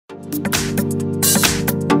Here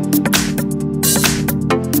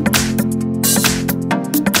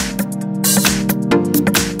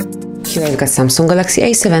I've got Samsung Galaxy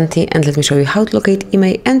A70 and let me show you how to locate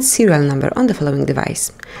IMEI and serial number on the following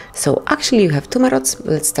device. So actually you have two methods.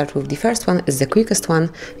 Let's start with the first one. It's the quickest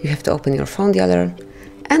one. You have to open your phone dialer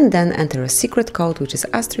and then enter a secret code, which is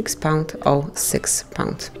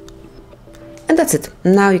 *#06#. And that's it.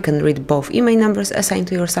 Now you can read both IMEI numbers assigned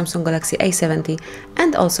to your Samsung Galaxy A70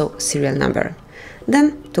 and also serial number.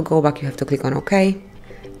 Then to go back you have to click on OK.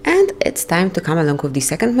 And it's time to come along with the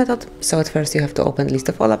second method. So at first you have to open list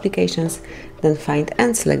of all applications, then find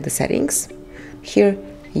and select the settings. Here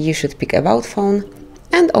you should pick about phone,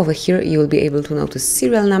 and over here you will be able to notice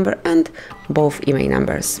serial number and both IMEI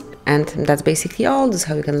numbers. And that's basically all. This is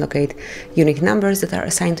how you can locate unique numbers that are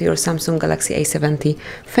assigned to your Samsung Galaxy A70.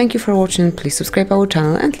 Thank you for watching, please subscribe our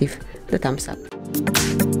channel and leave the thumbs up.